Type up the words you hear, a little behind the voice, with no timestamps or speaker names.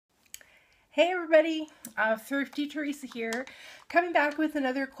Hey everybody, Thrifty Teresa here, coming back with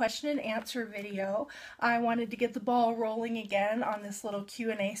another question and answer video. I wanted to get the ball rolling again on this little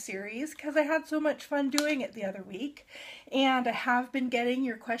Q&A series because I had so much fun doing it the other week, and I have been getting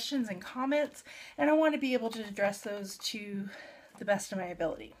your questions and comments, and I want to be able to address those to the best of my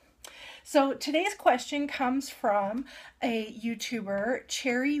ability. So today's question comes from a YouTuber,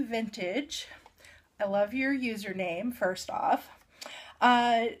 CherryVintage. I love your username, first off.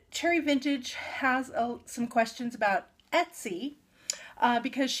 CherryVintage has some questions about Etsy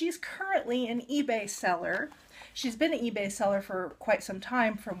because she's currently an eBay seller. She's been an eBay seller for quite some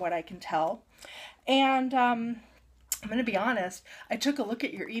time from what I can tell. And I'm going to be honest, I took a look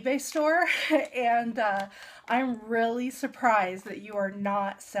at your eBay store and I'm really surprised that you are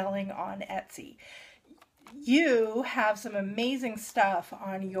not selling on Etsy. You have some amazing stuff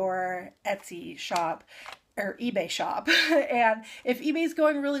on your Etsy shop or eBay shop. And if eBay's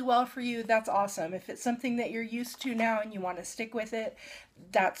going really well for you, that's awesome. If it's something that you're used to now and you want to stick with it,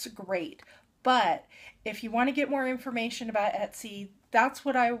 that's great. But if you want to get more information about Etsy, that's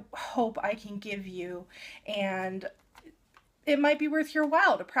what I hope I can give you. And it might be worth your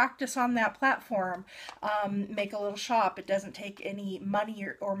while to practice on that platform. Make a little shop. It doesn't take any money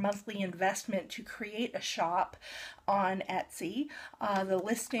or monthly investment to create a shop on Etsy. The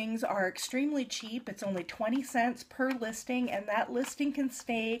listings are extremely cheap. It's only 20 cents per listing, and that listing can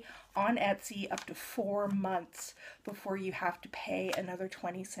stay on Etsy up to 4 months before you have to pay another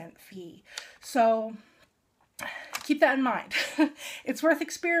 20-cent fee. So keep that in mind. It's worth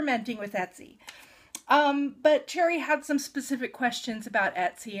experimenting with Etsy. But Cherry had some specific questions about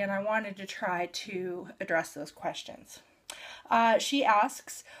Etsy, and I wanted to try to address those questions. She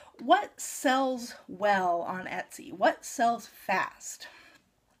asks, what sells well on Etsy? What sells fast?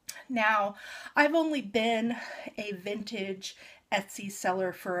 Now, I've only been a vintage Etsy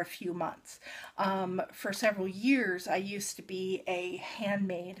seller for a few months. For several years, I used to be a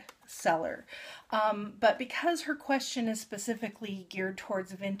handmade seller. But because her question is specifically geared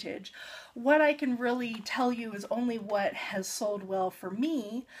towards vintage, what I can really tell you is only what has sold well for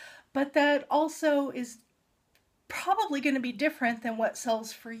me, but that also is probably going to be different than what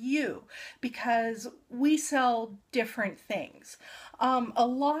sells for you because we sell different things. A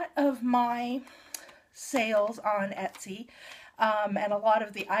lot of my sales on Etsy and a lot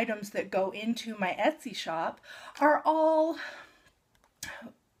of the items that go into my Etsy shop are all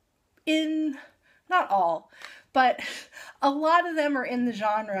not all, but a lot of them are in the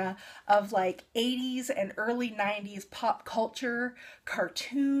genre of like 80s and early 90s pop culture,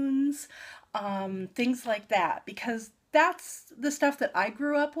 cartoons, things like that, because that's the stuff that I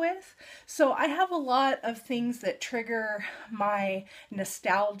grew up with. So I have a lot of things that trigger my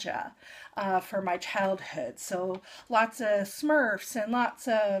nostalgia for my childhood. So lots of Smurfs and lots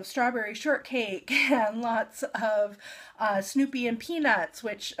of strawberry shortcake and lots of Snoopy and Peanuts,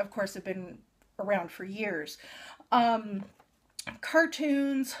 which of course have been around for years.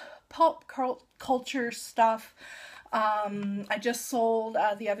 Cartoons, pop culture stuff. I just sold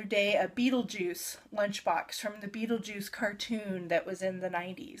the other day a Beetlejuice lunchbox from the Beetlejuice cartoon that was in the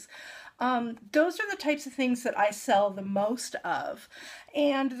 90s. Those are the types of things that I sell the most of.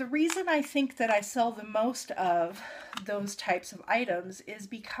 And the reason I think that I sell the most of those types of items is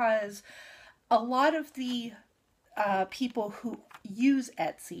because a lot of the people who use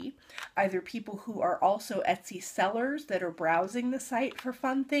Etsy, either people who are also Etsy sellers that are browsing the site for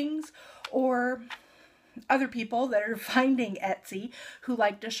fun things, or other people that are finding Etsy who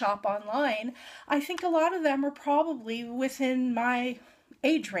like to shop online, I think a lot of them are probably within my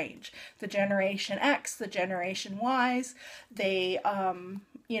age range. The Generation X, the Generation Ys, they,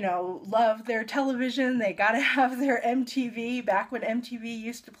 love their television. They gotta have their MTV back when MTV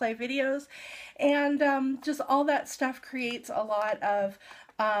used to play videos. And just all that stuff creates a lot of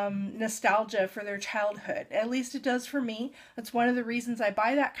nostalgia for their childhood. At least it does for me. That's one of the reasons I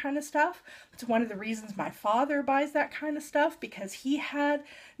buy that kind of stuff. It's one of the reasons my father buys that kind of stuff, because he had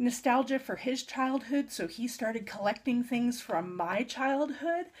nostalgia for his childhood, so he started collecting things from my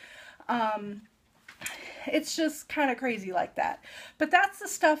childhood. It's just kind of crazy like that. But that's the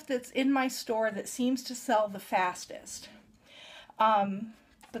stuff that's in my store that seems to sell the fastest.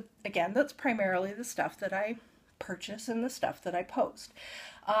 But again, that's primarily the stuff that I purchase and the stuff that I post.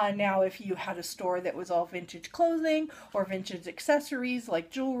 Now, if you had a store that was all vintage clothing or vintage accessories like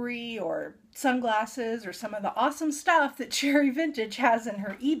jewelry or sunglasses or some of the awesome stuff that CherryVintage has in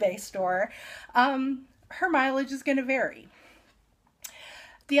her eBay store, her mileage is going to vary.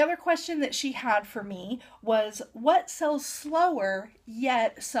 The other question that she had for me was, what sells slower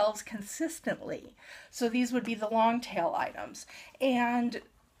yet sells consistently? So these would be the long tail items. And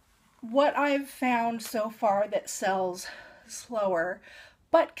what I've found so far that sells slower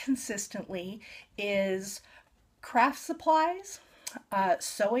but consistently is craft supplies,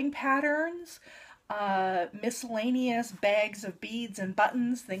 sewing patterns, miscellaneous bags of beads and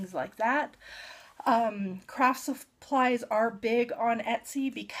buttons, things like that. Craft supplies are big on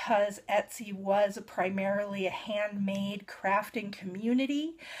Etsy because Etsy was primarily a handmade crafting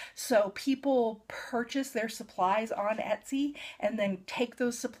community. So people purchase their supplies on Etsy and then take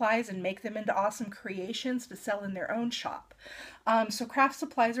those supplies and make them into awesome creations to sell in their own shop. So craft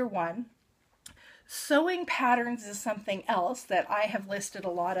supplies are one. Sewing patterns is something else that I have listed a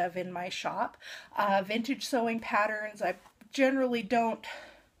lot of in my shop. Vintage sewing patterns, I generally don't,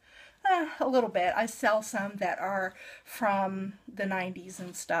 a little bit. I sell some that are from the 90s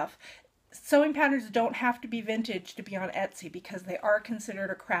and stuff. Sewing patterns don't have to be vintage to be on Etsy because they are considered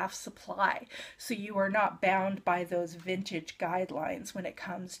a craft supply. So you are not bound by those vintage guidelines when it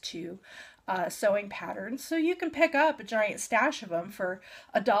comes to sewing patterns. So you can pick up a giant stash of them for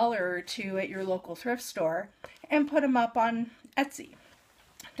 $1 or $2 at your local thrift store and put them up on Etsy.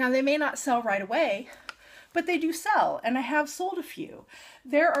 Now they may not sell right away, but they do sell, and I have sold a few.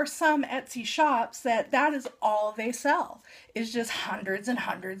 There are some Etsy shops that is all they sell, is just hundreds and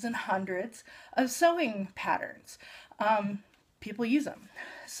hundreds and hundreds of sewing patterns. People use them.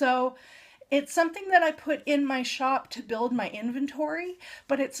 So it's something that I put in my shop to build my inventory,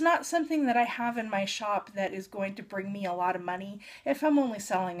 but it's not something that I have in my shop that is going to bring me a lot of money if I'm only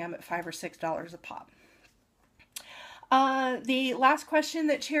selling them at $5 or $6 a pop. The last question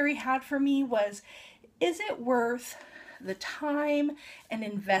that Cherry had for me was, is it worth the time and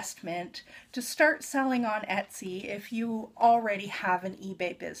investment to start selling on Etsy if you already have an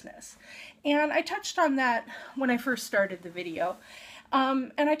eBay business? And I touched on that when I first started the video.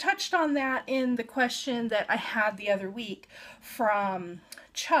 And I touched on that in the question that I had the other week from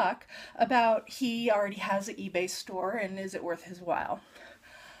Chuck about he already has an eBay store and is it worth his while?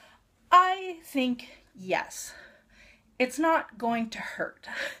 I think yes. It's not going to hurt.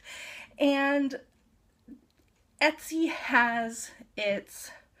 And Etsy has its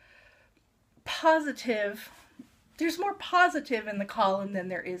positive, there's more positive in the column than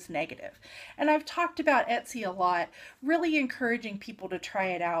there is negative. And I've talked about Etsy a lot, really encouraging people to try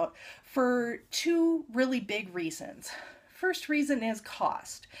it out for two really big reasons. First reason is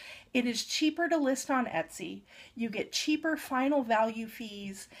cost. It is cheaper to list on Etsy. You get cheaper final value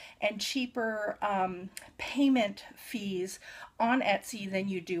fees and cheaper payment fees on Etsy than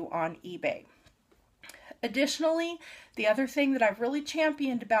you do on eBay. Additionally, the other thing that I've really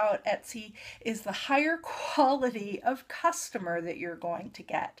championed about Etsy is the higher quality of customer that you're going to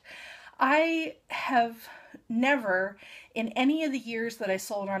get. I have never, in any of the years that I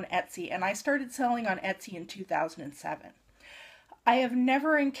sold on Etsy, and I started selling on Etsy in 2007, I have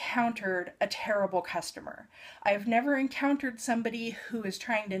never encountered a terrible customer. I have never encountered somebody who is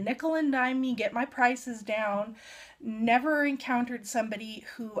trying to nickel and dime me, get my prices down. Never encountered somebody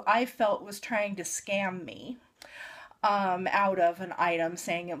who I felt was trying to scam me out of an item,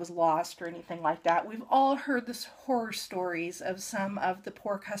 saying it was lost or anything like that. We've all heard the horror stories of some of the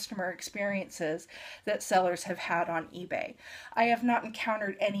poor customer experiences that sellers have had on eBay. I have not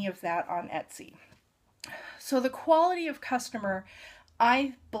encountered any of that on Etsy. So the quality of customer,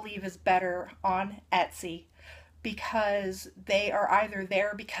 I believe, is better on Etsy because they are either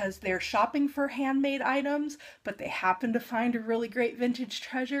there because they're shopping for handmade items, but they happen to find a really great vintage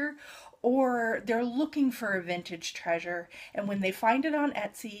treasure, or they're looking for a vintage treasure, and when they find it on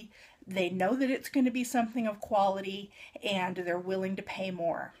Etsy, they know that it's going to be something of quality, and they're willing to pay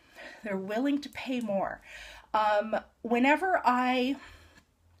more. They're willing to pay more. Whenever I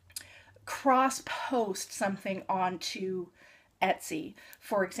cross-post something onto Etsy,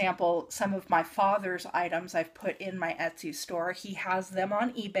 for example, some of my father's items I've put in my Etsy store, he has them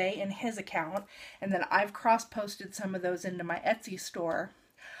on eBay in his account, and then I've cross-posted some of those into my Etsy store.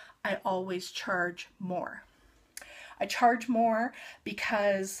 I always charge more. I charge more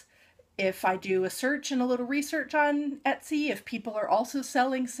because if I do a search and a little research on Etsy, if people are also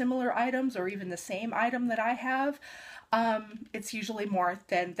selling similar items or even the same item that I have, it's usually more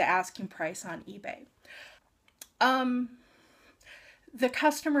than the asking price on eBay. The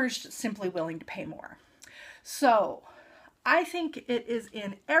customer's simply willing to pay more. So I think it is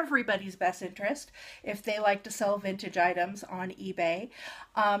in everybody's best interest if they like to sell vintage items on eBay,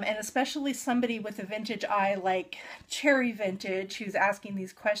 and especially somebody with a vintage eye like CherryVintage, who's asking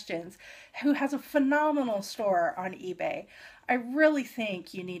these questions, who has a phenomenal store on eBay. I really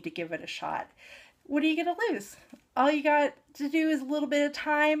think you need to give it a shot. What are you going to lose? All you got to do is a little bit of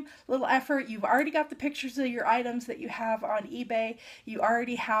time, a little effort. You've already got the pictures of your items that you have on eBay. You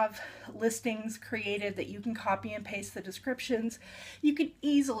already have listings created that you can copy and paste the descriptions. You can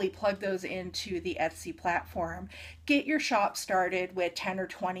easily plug those into the Etsy platform. Get your shop started with 10 or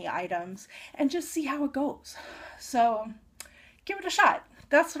 20 items and just see how it goes. So give it a shot.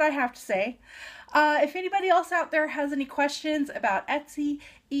 That's what I have to say. If anybody else out there has any questions about Etsy,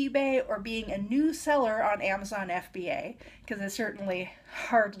 eBay, or being a new seller on Amazon FBA, because I certainly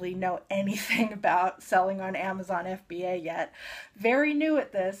hardly know anything about selling on Amazon FBA yet. Very new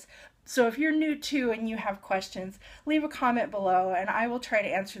at this. So if you're new too and you have questions, leave a comment below and I will try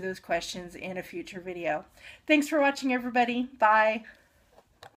to answer those questions in a future video. Thanks for watching, everybody. Bye.